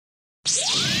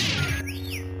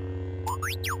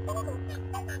Back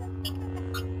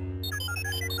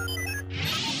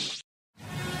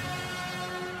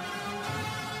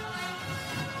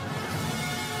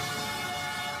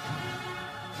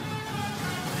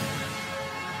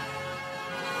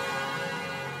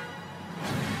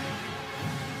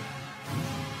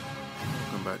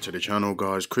to the channel,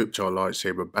 guys. Crypto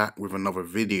Lightsaber back with another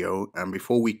video. And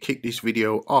before we kick this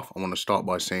video off, I want to start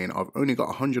by saying I've only got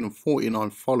 149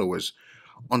 followers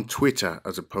on Twitter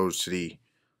as opposed to the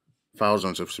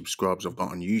thousands of subscribers I've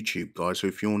got on YouTube, guys. So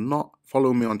if you're not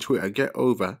following me on Twitter, get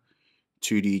over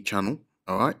to the channel,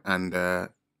 all right, and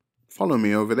follow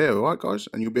me over there, all right, guys,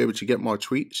 and you'll be able to get my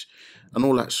tweets and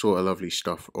all that sort of lovely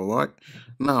stuff, all right.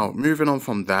 Now, moving on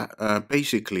from that,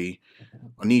 basically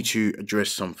I need to address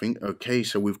something. Okay,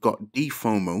 so we've got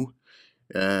DeFOMO,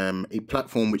 a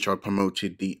platform which I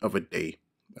promoted the other day.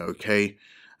 Okay,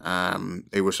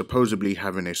 they were supposedly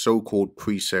having a so-called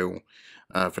pre-sale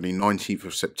for the 19th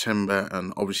of September,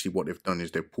 and obviously what they've done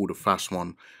is they've pulled a fast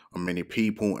one on many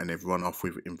people and they've run off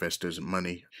with investors'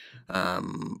 money.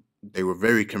 They were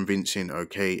very convincing.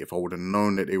 Okay, if I would have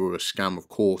known that they were a scam, of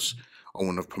course I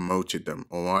wouldn't have promoted them,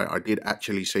 all right. I did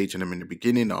actually say to them in the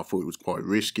beginning that I thought it was quite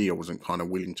risky. I wasn't kind of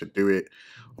willing to do it,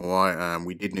 all right.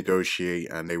 We did negotiate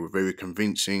and they were very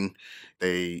convincing.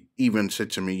 They even said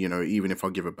to me, you know, even if I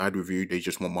give a bad review, they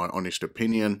just want my honest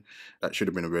opinion. That should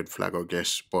have been a red flag, I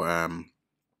guess. But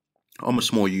I'm a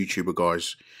small YouTuber,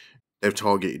 guys. They've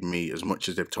targeted me as much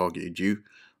as they've targeted you,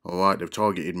 all right. They've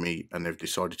targeted me and they've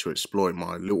decided to exploit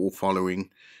my little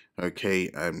following, okay,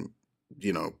 and,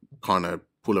 you know, kind of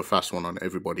pull a fast one on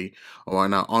everybody. All right,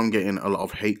 now I'm getting a lot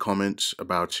of hate comments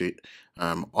about it.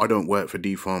 I don't work for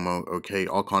DeFOMO, okay.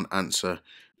 I can't answer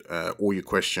all your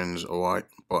questions, all right,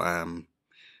 but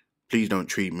please don't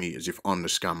treat me as if I'm the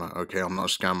scammer, okay. I'm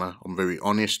not a scammer. I'm very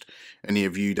honest. Any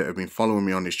of you that have been following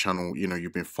me on this channel, you know,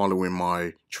 you've been following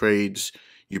my trades,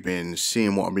 you've been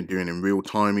seeing what I've been doing in real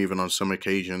time, even on some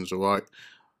occasions, all right.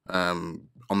 I'm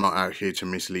not out here to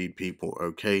mislead people,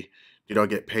 okay. Did I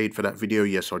get paid for that video?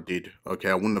 Yes, I did. Okay,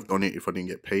 I wouldn't have done it if I didn't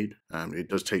get paid. It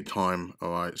does take time,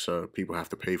 all right, so people have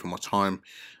to pay for my time.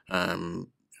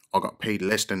 I got paid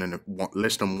less than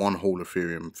one whole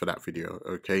Ethereum for that video,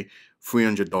 okay,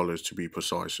 $300 to be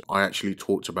precise. I actually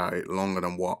talked about it longer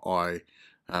than what I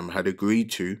had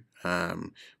agreed to,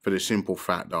 for the simple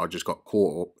fact that I just got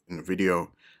caught up in the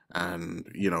video, and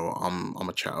you know, I'm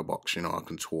a chatterbox, you know, I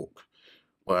can talk.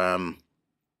 But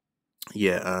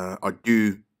yeah, I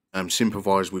do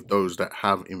sympathize with those that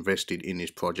have invested in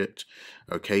this project.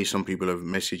 Okay, some people have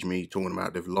messaged me talking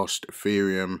about they've lost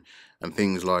Ethereum and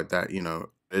things like that. You know,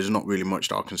 there's not really much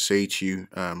that I can say to you.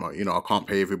 You know, I can't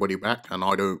pay everybody back, and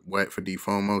I don't work for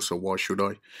DeFOMO, so why should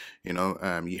I? You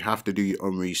know, you have to do your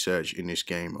own research in this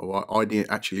game. All right, I didn't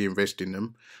actually invest in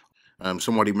them.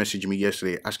 Somebody messaged me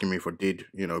yesterday asking me if I did,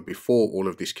 you know, before all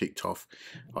of this kicked off.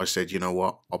 I said, you know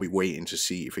what, I'll be waiting to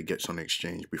see if it gets on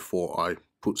exchange before I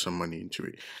put some money into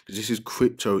it. Because this is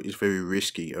crypto, is very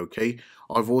risky, okay?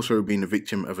 I've also been a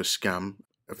victim of a scam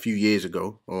a few years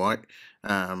ago, all right?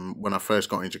 When I first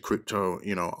got into crypto,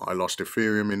 you know, I lost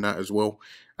Ethereum in that as well.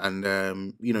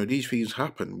 And, you know, these things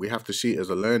happen. We have to see it as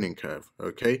a learning curve,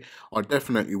 okay? I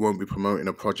definitely won't be promoting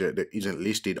a project that isn't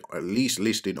listed, at least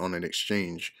listed on an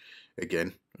exchange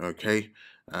again, okay.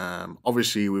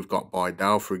 Obviously we've got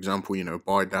BuyDAO, for example. You know,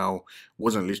 BuyDAO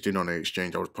wasn't listed on an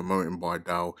exchange. I was promoting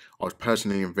BuyDAO. I was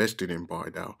personally invested in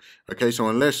BuyDAO, okay. So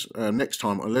unless next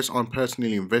time, unless I'm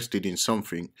personally invested in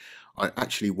something, I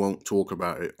actually won't talk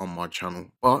about it on my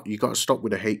channel. But you got to stop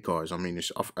with the hate, guys. I mean,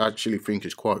 I actually think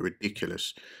it's quite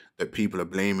ridiculous that people are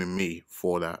blaming me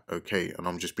for that, okay? And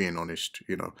I'm just being honest,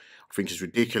 you know. I think it's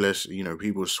ridiculous, you know,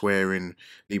 people swearing,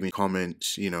 leaving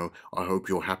comments, you know, I hope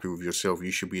you're happy with yourself.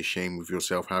 You should be ashamed with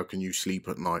yourself. How can you sleep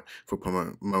at night for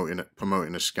promoting a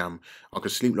scam? I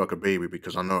could sleep like a baby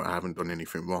because I know I haven't done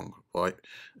anything wrong, right?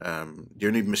 The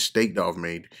only mistake that I've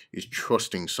made is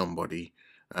trusting somebody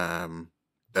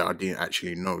that I didn't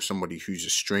actually know, somebody who's a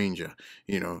stranger,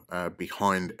 you know,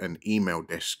 behind an email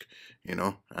desk, you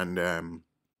know. And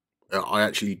I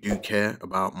actually do care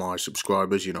about my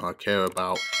subscribers, you know. I care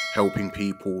about helping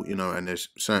people, you know, and there's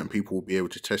certain people will be able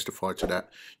to testify to that.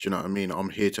 Do you know what I mean? I'm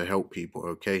here to help people,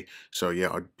 okay? So yeah,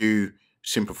 I do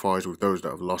sympathize with those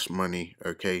that have lost money,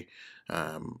 okay?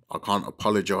 I can't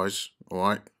apologize, all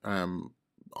right,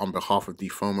 on behalf of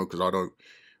DeFOMO, because I don't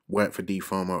work for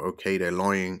DeFOMO, okay? They're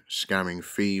lying, scamming,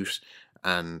 thieves,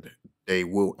 and they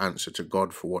will answer to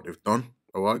God for what they've done.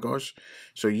 All right, guys.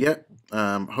 So yeah,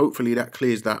 hopefully that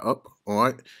clears that up. All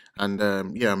right, and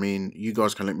yeah, I mean, you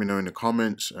guys can let me know in the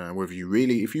comments whether you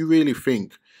really, if you really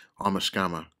think I'm a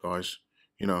scammer, guys.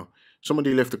 You know,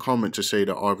 Somebody left a comment to say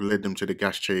that I've led them to the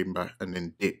gas chamber and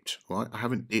then dipped, right? I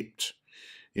haven't dipped.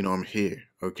 You know, I'm here,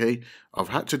 okay? I've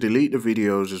had to delete the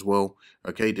videos as well,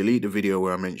 okay? Delete the video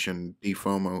where I mentioned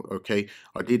DeFOMO, okay?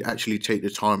 I did actually take the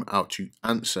time out to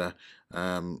answer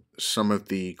some of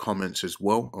the comments as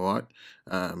well, all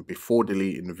right? Before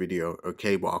deleting the video,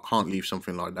 okay? But I can't leave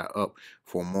something like that up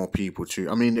for more people to,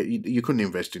 I mean, you couldn't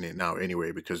invest in it now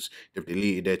anyway, because they've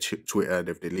deleted their Twitter,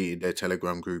 they've deleted their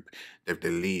Telegram group, they've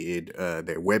deleted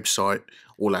their website,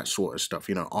 all that sort of stuff.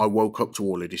 You know, I woke up to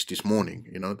all of this morning.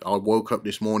 You know, I woke up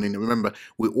this morning. Remember,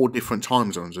 we're all different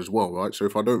time zones as well, right? So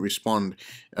if I don't respond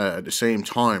at the same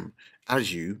time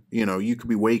as you, you know, you could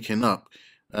be waking up,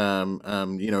 you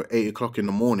know, 8 o'clock in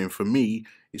the morning. For me,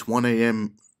 it's 1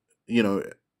 a.m. You know,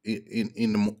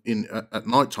 at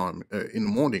night time in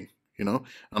the morning. You know,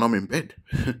 and I'm in bed.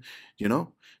 You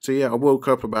know, so yeah, I woke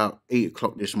up about 8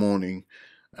 o'clock this morning.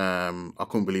 I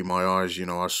couldn't believe my eyes. You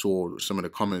know, I saw some of the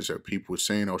comments that people were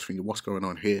saying. I was thinking, what's going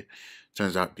on here?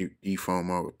 Turns out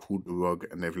DeFOMO pulled the rug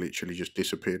and they've literally just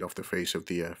disappeared off the face of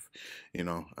the earth. You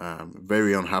know,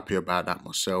 very unhappy about that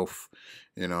myself.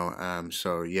 You know,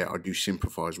 so yeah, I do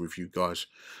sympathize with you guys.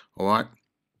 All right.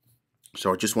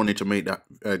 So I just wanted to make that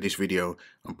this video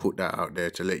and put that out there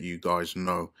to let you guys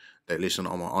know that, listen,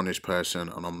 I'm an honest person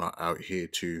and I'm not out here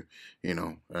to, you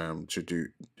know, to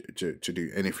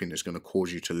do anything that's going to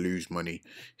cause you to lose money.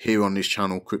 Here on this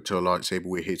channel, Crypto Lightsaber,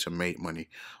 we're here to make money.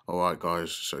 All right,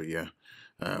 guys. So yeah,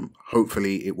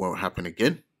 hopefully it won't happen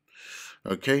again.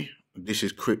 Okay. This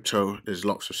is crypto. There's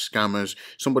lots of scammers.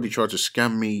 Somebody tried to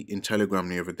scam me in Telegram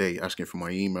the other day, asking for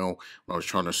my email when I was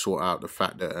trying to sort out the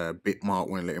fact that Bitmart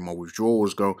wouldn't letting my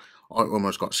withdrawals go. I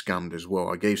almost got scammed as well.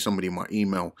 I gave somebody my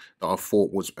email that I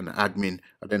thought was an admin.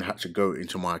 I then had to go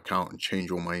into my account and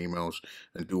change all my emails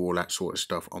and do all that sort of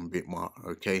stuff on Bitmart.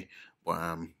 Okay,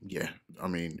 but yeah, I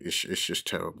mean, it's just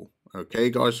terrible. Okay,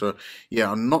 guys. So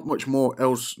yeah, not much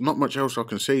else I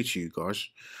can say to you guys.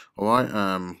 All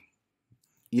right.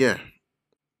 Yeah,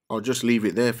 I'll just leave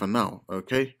it there for now,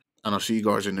 okay? And I'll see you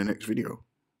guys in the next video.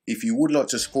 If you would like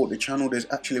to support the channel, there's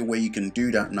actually a way you can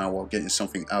do that now while getting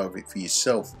something out of it for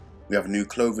yourself. We have a new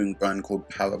clothing brand called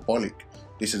Parabolic.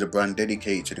 This is a brand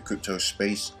dedicated to the crypto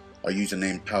space. I use the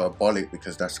name Parabolic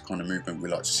because that's the kind of movement we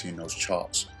like to see in those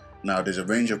charts. Now, there's a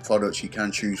range of products you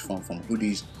can choose from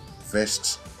hoodies,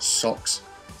 vests, socks,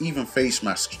 even face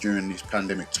masks during this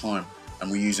pandemic time.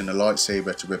 And we're using the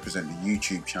lightsaber to represent the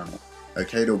YouTube channel.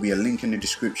 Okay, there'll be a link in the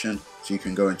description so you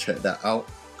can go and check that out.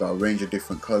 Got a range of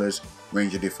different colors,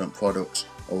 range of different products,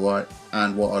 alright?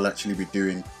 And what I'll actually be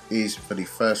doing is, for the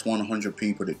first 100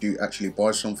 people that do actually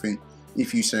buy something,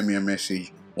 if you send me a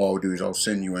message, what I'll do is I'll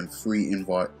send you a free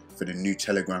invite for the new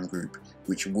Telegram group,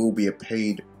 which will be a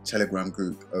paid Telegram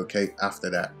group, okay, after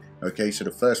that. Okay, so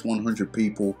the first 100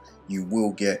 people, you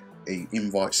will get an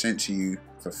invite sent to you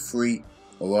for free,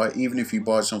 alright? Even if you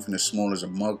buy something as small as a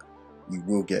mug, you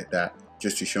will get that,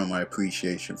 just to show my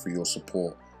appreciation for your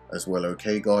support as well.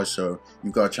 Okay, guys, so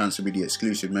you've got a chance to be the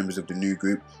exclusive members of the new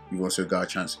group. You've also got a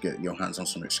chance to get your hands on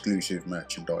some exclusive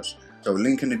merchandise. So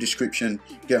link in the description,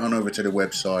 get on over to the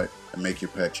website and make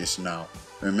your purchase now.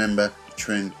 Remember, the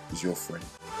trend is your friend.